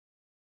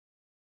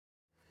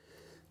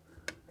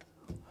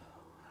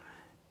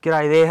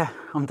G'day there,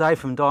 I'm Dave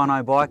from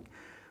Dyno Bike.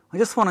 I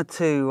just wanted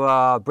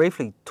to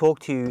briefly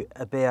talk to you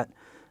about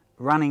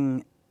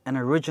running an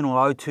original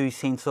O2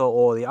 sensor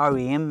or the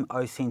OEM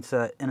O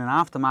sensor in an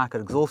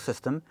aftermarket exhaust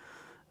system,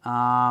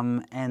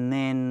 and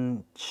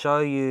then show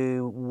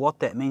you what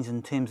that means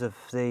in terms of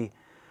the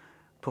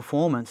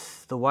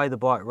performance, the way the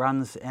bike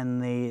runs, and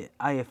the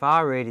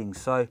AFR readings.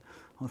 So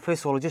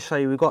first of all, I'll just show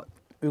you we've got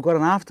an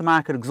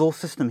aftermarket exhaust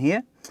system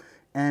here,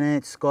 and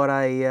it's got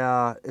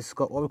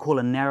what we call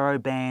a narrow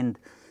band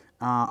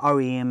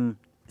OEM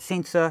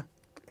sensor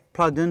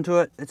plugged into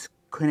it. It's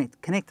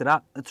connected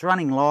up, it's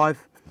running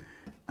live,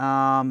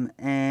 and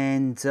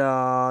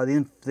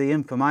the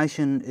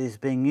information is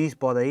being used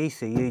by the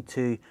ECU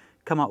to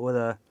come up with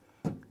a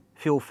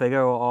fuel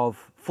figure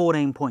of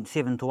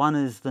 14.7 to 1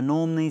 is the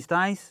norm these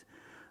days,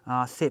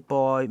 set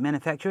by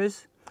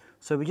manufacturers.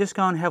 So we just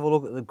go and have a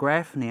look at the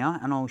graph now,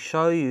 and I'll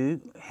show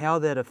you how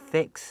that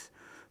affects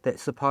that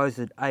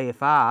supposed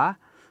AFR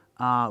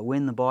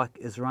when the bike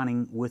is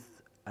running with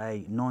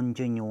a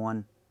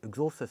non-genuine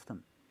exhaust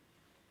system.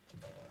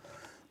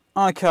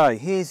 Okay,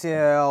 here's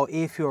our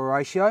air-fuel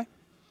ratio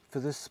for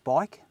this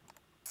bike.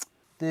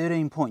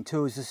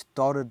 13.2 is this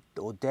dotted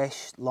or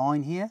dashed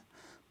line here.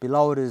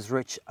 Below it is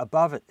rich,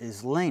 above it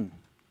is lean.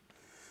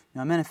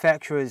 Now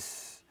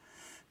manufacturers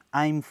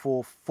aim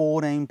for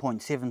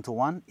 14.7 to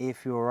 1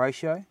 air-fuel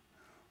ratio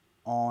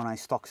on a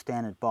stock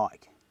standard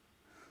bike.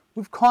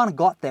 We've kind of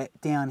got that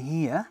down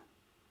here,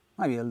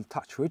 maybe a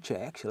touch richer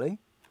actually.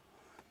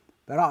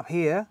 But up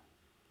here,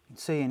 you can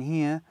see in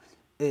here,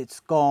 it's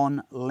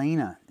gone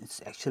leaner.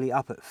 It's actually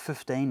up at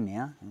 15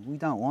 now. We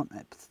don't want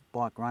that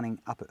bike running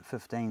up at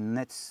 15, and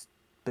that's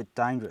a bit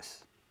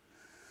dangerous.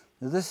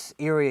 Now this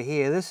area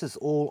here, this is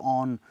all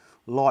on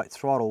light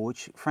throttle,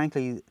 which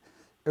frankly,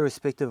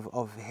 irrespective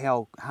of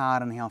how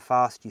hard and how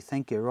fast you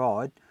think you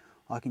ride,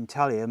 I can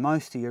tell you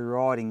most of your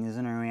riding is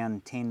in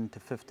around 10 to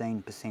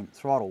 15%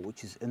 throttle,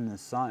 which is in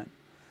this zone.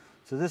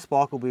 So this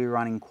bike will be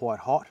running quite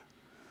hot.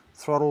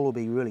 Throttle will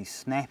be really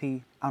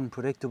snappy,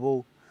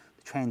 unpredictable.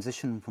 The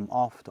transition from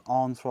off to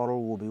on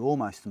throttle will be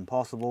almost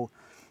impossible,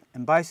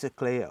 and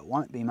basically it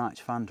won't be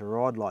much fun to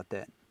ride like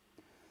that.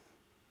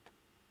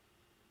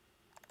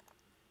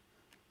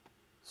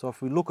 So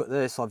if we look at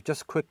this, I've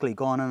just quickly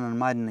gone in and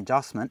made an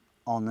adjustment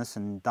on this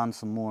and done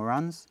some more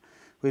runs.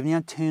 We've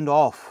now turned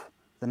off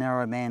the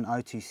narrowband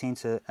O2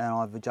 sensor, and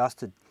I've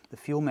adjusted the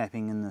fuel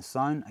mapping in this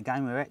zone.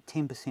 Again, we're at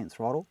 10%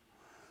 throttle.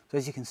 So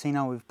as you can see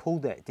now, we've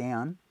pulled that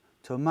down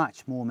to a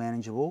much more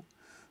manageable,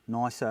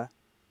 nicer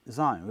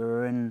zone.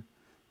 We're in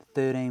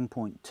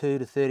 13.2 to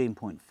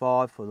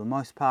 13.5 for the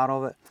most part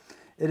of it.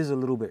 It is a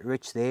little bit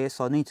rich there,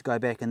 so I need to go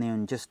back in there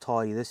and just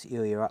tidy this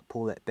area up,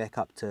 pull that back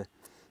up to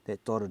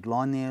that dotted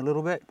line there a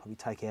little bit, probably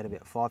take out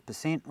about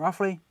 5%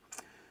 roughly.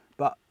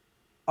 But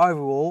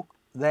overall,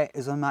 that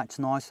is a much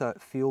nicer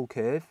fuel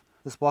curve.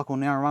 This bike will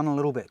now run a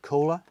little bit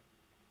cooler.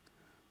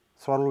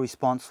 Throttle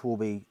response will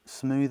be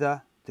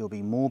smoother, there'll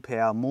be more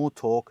power, more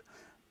torque,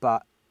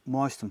 but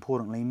most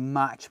importantly,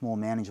 much more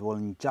manageable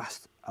and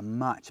just a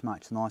much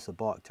nicer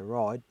bike to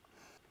ride.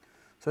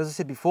 So as I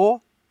said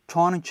before,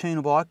 trying to tune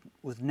a bike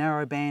with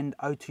narrowband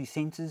O2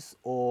 sensors,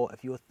 or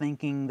if you're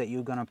thinking that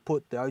you're going to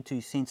put the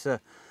O2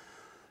 sensor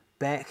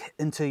back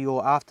into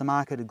your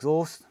aftermarket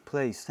exhaust,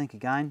 please think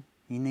again.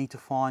 You need to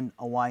find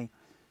a way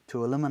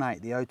to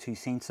eliminate the O2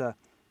 sensor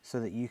so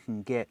that you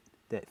can get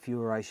that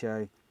fuel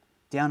ratio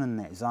down in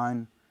that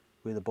zone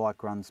where the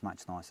bike runs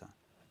much nicer.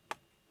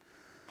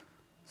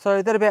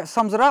 So that about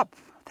sums it up.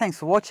 Thanks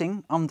for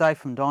watching. I'm Dave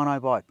from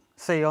Dyno Bike.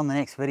 See you on the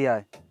next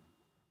video.